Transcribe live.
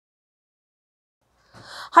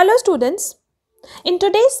Hello students, in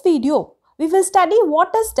today's video, we will study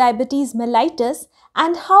what is diabetes mellitus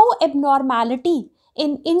and how abnormality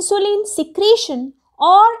in insulin secretion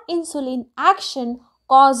or insulin action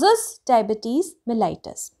causes diabetes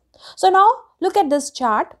mellitus. So now look at this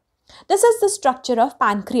chart. This is the structure of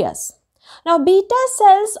pancreas. Now beta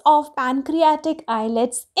cells of pancreatic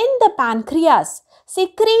islets in the pancreas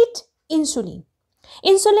secrete insulin.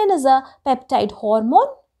 Insulin is a peptide hormone.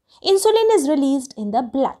 Insulin is released in the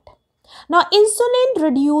blood. Now, insulin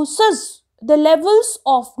reduces the levels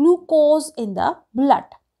of glucose in the blood.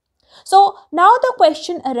 So, now the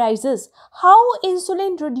question arises, how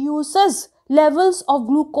insulin reduces levels of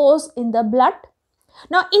glucose in the blood?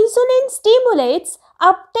 Now, insulin stimulates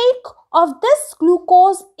uptake of this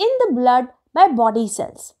glucose in the blood by body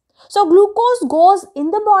cells. So, glucose goes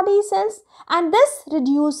in the body cells and this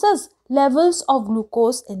reduces levels of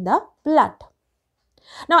glucose in the blood.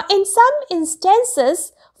 Now, in some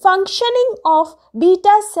instances, functioning of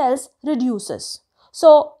beta cells reduces.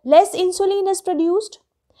 So, less insulin is produced.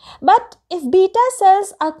 But if beta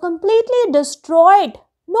cells are completely destroyed,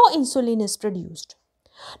 no insulin is produced.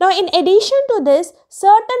 Now, in addition to this,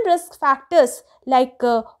 certain risk factors like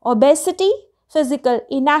obesity, physical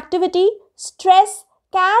inactivity, stress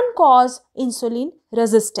can cause insulin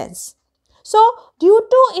resistance. So, due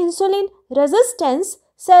to insulin resistance,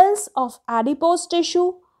 cells of adipose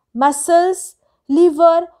tissue, muscles,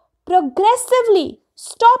 liver progressively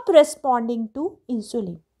stop responding to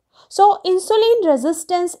insulin. So, insulin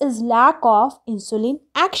resistance is lack of insulin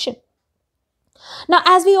action. Now,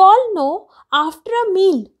 as we all know, after a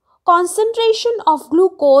meal, concentration of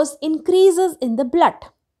glucose increases in the blood.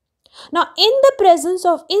 Now, in the presence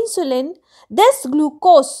of insulin, this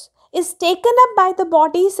glucose is taken up by the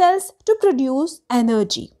body cells to produce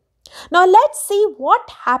energy. Now, let's see what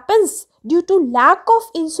happens due to lack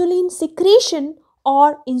of insulin secretion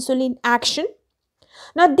or insulin action.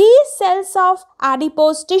 Now, these cells of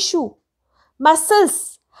adipose tissue,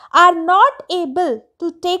 muscles are not able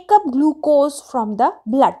to take up glucose from the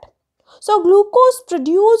blood. So, glucose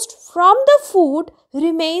produced from the food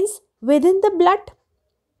remains within the blood.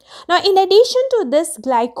 Now, in addition to this,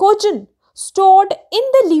 glycogen stored in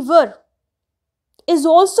the liver is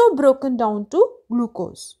also broken down to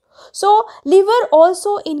glucose. So, liver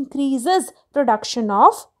also increases production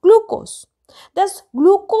of glucose. Thus,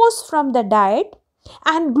 glucose from the diet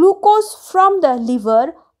and glucose from the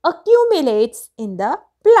liver accumulates in the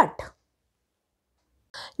blood.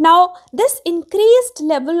 Now, this increased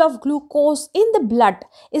level of glucose in the blood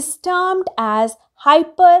is termed as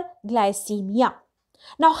hyperglycemia.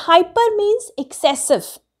 Now, hyper means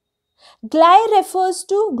excessive. Gly refers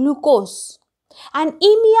to glucose and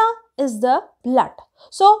emia is the blood.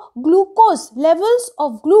 So, glucose, levels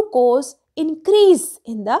of glucose increase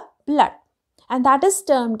in the blood and that is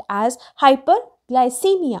termed as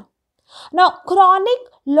hyperglycemia. Now, chronic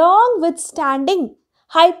long withstanding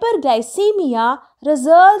hyperglycemia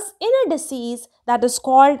results in a disease that is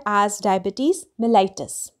called as diabetes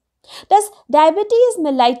mellitus. Thus, diabetes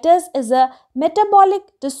mellitus is a metabolic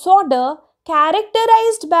disorder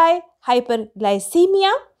characterized by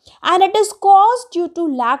hyperglycemia and it is caused due to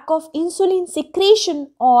lack of insulin secretion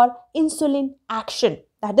or insulin action,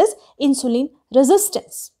 that is insulin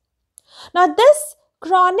resistance. Now, this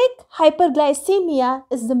chronic hyperglycemia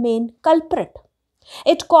is the main culprit.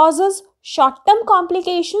 It causes short-term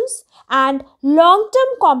complications and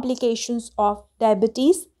long-term complications of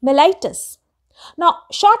diabetes mellitus. Now,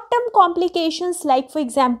 short-term complications like, for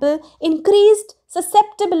example, increased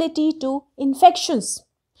susceptibility to infections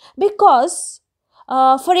because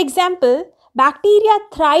for example, bacteria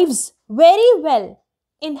thrives very well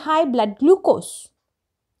in high blood glucose.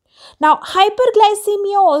 Now,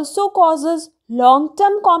 hyperglycemia also causes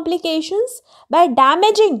long-term complications by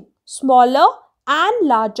damaging smaller and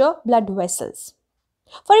larger blood vessels.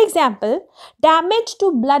 For example, damage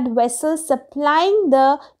to blood vessels supplying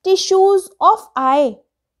the tissues of eye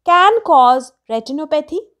can cause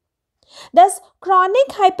retinopathy. Thus, chronic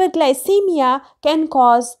hyperglycemia can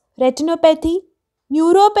cause retinopathy,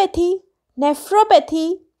 neuropathy,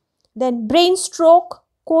 nephropathy, then brain stroke,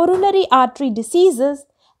 coronary artery diseases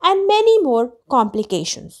and many more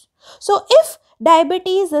complications. So, if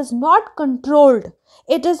diabetes is not controlled,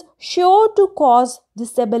 it is sure to cause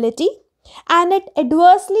disability and it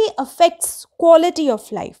adversely affects quality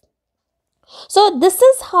of life. So, this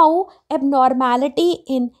is how abnormality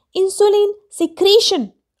in insulin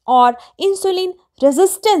secretion or insulin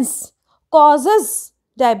resistance causes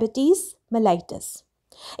diabetes mellitus.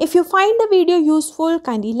 If you find the video useful,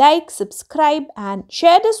 kindly like, subscribe and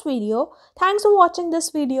share this video. Thanks for watching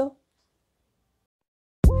this video.